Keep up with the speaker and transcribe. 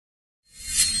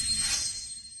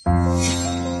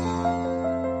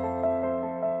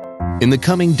In the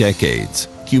coming decades,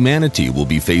 humanity will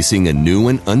be facing a new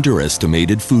and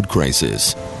underestimated food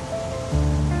crisis.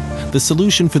 The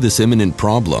solution for this imminent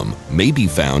problem may be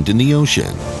found in the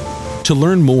ocean. To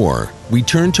learn more, we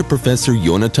turn to Professor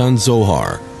Yonatan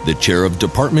Zohar, the chair of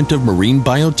Department of Marine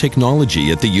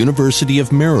Biotechnology at the University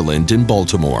of Maryland in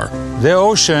Baltimore. The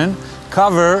ocean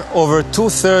covers over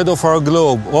 2/3 of our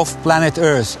globe, of planet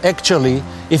Earth. Actually,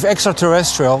 if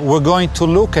extraterrestrial were going to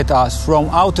look at us from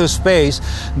outer space,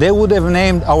 they would have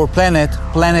named our planet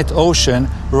Planet Ocean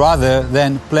rather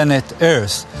than Planet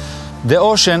Earth. The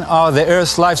ocean are the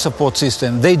Earth's life support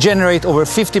system. They generate over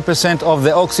 50% of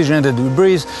the oxygen that we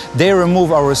breathe. They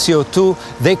remove our CO2.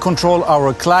 They control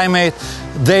our climate.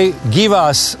 They give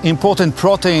us important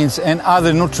proteins and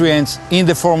other nutrients in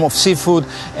the form of seafood.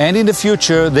 And in the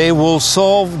future, they will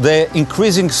solve the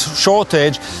increasing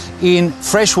shortage in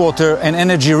freshwater and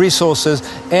energy resources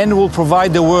and will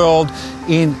provide the world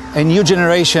in a new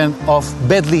generation of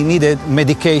badly needed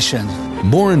medications.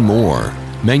 More and more,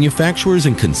 manufacturers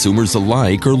and consumers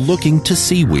alike are looking to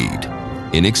seaweed,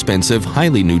 inexpensive,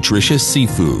 highly nutritious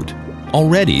seafood.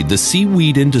 Already, the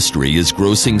seaweed industry is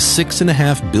grossing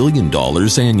 $6.5 billion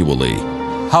annually.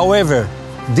 However,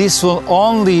 this will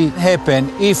only happen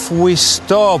if we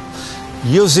stop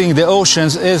using the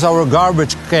oceans as our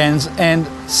garbage cans and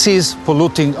cease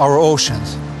polluting our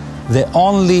oceans. The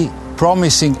only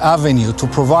promising avenue to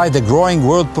provide a growing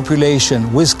world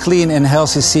population with clean and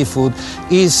healthy seafood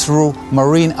is through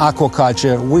marine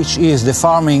aquaculture, which is the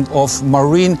farming of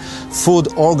marine food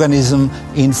organisms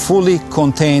in fully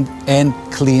contained and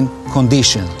clean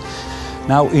conditions.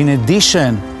 Now, in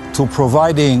addition to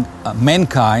providing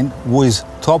mankind with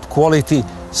top quality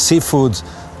seafoods,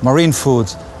 marine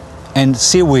foods, and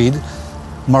seaweed,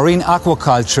 marine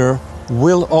aquaculture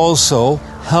will also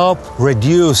help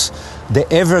reduce the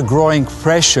ever-growing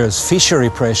pressures, fishery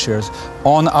pressures,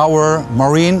 on our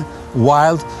marine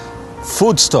wild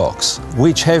food stocks,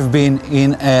 which have been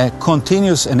in a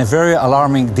continuous and a very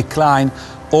alarming decline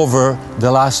over the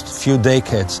last few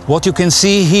decades. What you can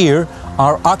see here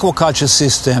are aquaculture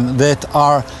systems that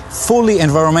are fully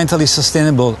environmentally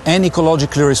sustainable and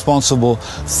ecologically responsible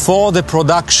for the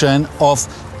production of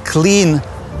clean,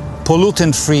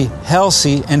 pollutant-free,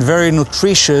 healthy, and very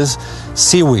nutritious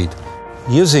seaweed.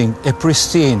 Using a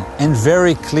pristine and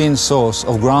very clean source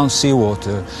of ground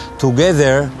seawater,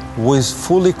 together with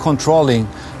fully controlling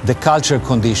the culture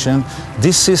condition,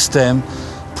 this system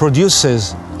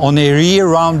produces on a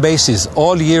year-round basis,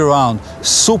 all year round,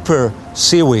 super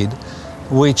seaweed,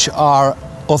 which are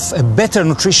of a better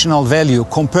nutritional value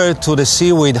compared to the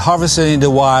seaweed harvested in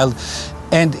the wild,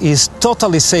 and is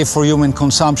totally safe for human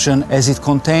consumption as it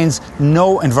contains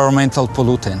no environmental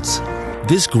pollutants.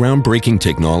 This groundbreaking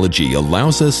technology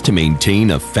allows us to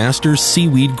maintain a faster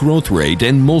seaweed growth rate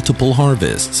and multiple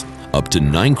harvests, up to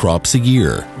 9 crops a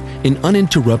year, an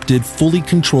uninterrupted, fully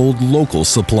controlled local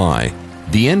supply.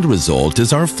 The end result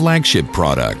is our flagship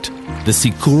product, the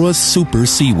Seakura Super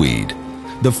Seaweed,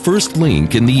 the first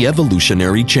link in the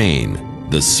evolutionary chain,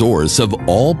 the source of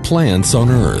all plants on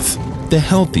Earth, the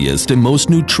healthiest and most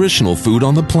nutritional food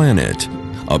on the planet,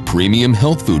 a premium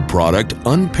health food product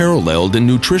unparalleled in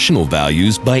nutritional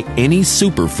values by any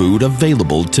superfood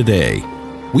available today.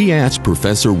 We asked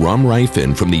Professor Ram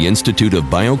Reifin from the Institute of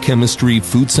Biochemistry,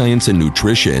 Food Science and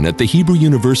Nutrition at the Hebrew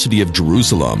University of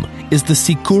Jerusalem, is the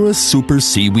Seakura Super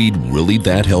Seaweed really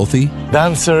that healthy? The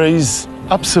answer is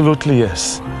absolutely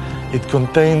yes. It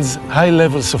contains high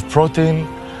levels of protein,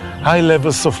 high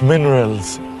levels of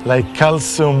minerals like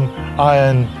calcium,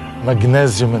 iron,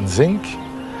 magnesium and zinc,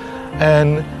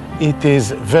 and it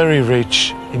is very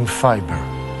rich in fiber.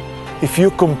 If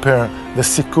you compare the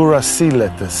Seakura sea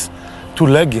lettuce to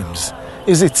legumes,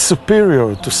 is it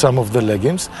superior to some of the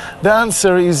legumes? The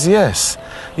answer is yes.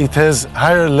 It has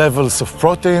higher levels of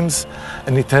proteins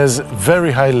and it has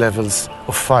very high levels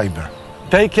of fiber.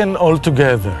 Taken all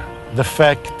together, the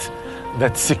fact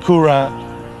that Seakura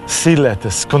sea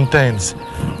lettuce contains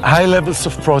high levels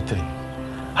of protein,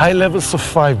 high levels of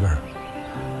fiber,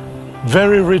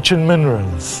 very rich in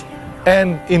minerals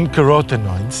and in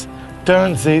carotenoids,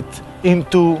 turns it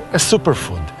into a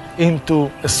superfood,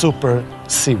 into a super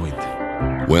seaweed.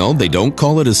 Well, they don't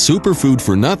call it a superfood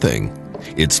for nothing.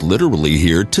 It's literally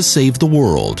here to save the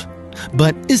world.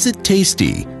 But is it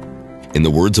tasty? In the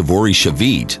words of Ori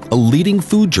Shavit, a leading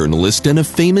food journalist and a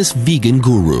famous vegan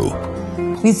guru,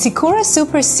 with Seakura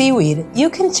Super Seaweed, you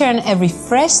can turn every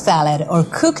fresh salad or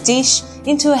cooked dish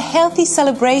into a healthy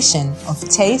celebration of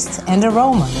taste and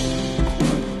aroma.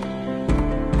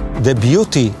 The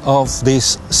beauty of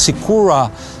this Seakura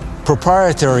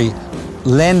proprietary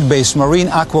land-based marine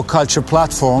aquaculture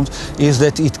platforms is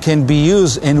that it can be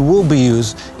used and will be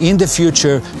used in the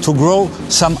future to grow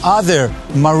some other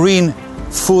marine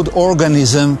food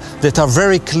organisms that are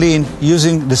very clean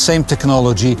using the same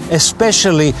technology,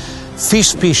 especially fish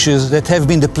species that have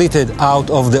been depleted out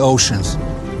of the oceans.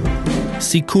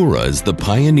 Seakura is the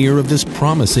pioneer of this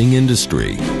promising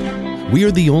industry. We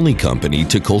are the only company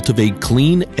to cultivate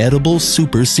clean, edible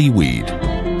super seaweed.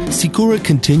 Seakura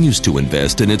continues to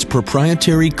invest in its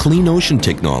proprietary clean ocean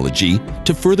technology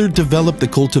to further develop the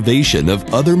cultivation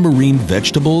of other marine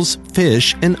vegetables,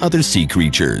 fish, and other sea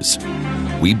creatures.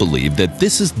 We believe that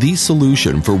this is the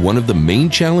solution for one of the main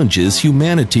challenges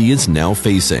humanity is now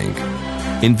facing.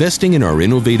 Investing in our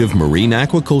innovative marine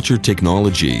aquaculture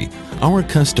technology, our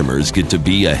customers get to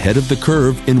be ahead of the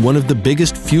curve in one of the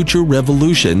biggest future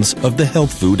revolutions of the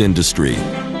health food industry.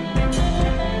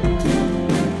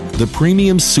 The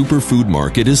premium superfood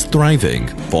market is thriving,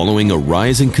 following a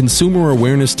rise in consumer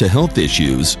awareness to health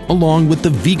issues, along with the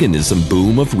veganism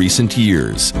boom of recent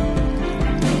years.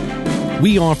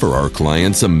 We offer our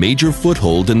clients a major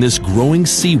foothold in this growing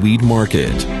seaweed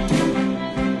market.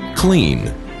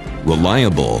 Clean,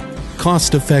 reliable,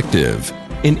 cost-effective,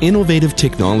 an innovative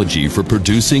technology for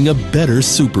producing a better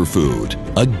superfood,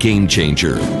 a game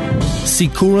changer.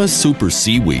 Seakura Super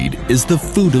Seaweed is the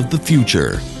food of the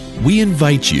future. We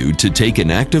invite you to take an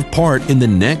active part in the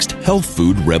next health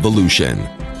food revolution.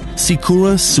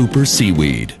 Seakura Super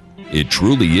Seaweed. It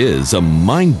truly is a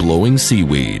mind-blowing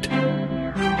seaweed.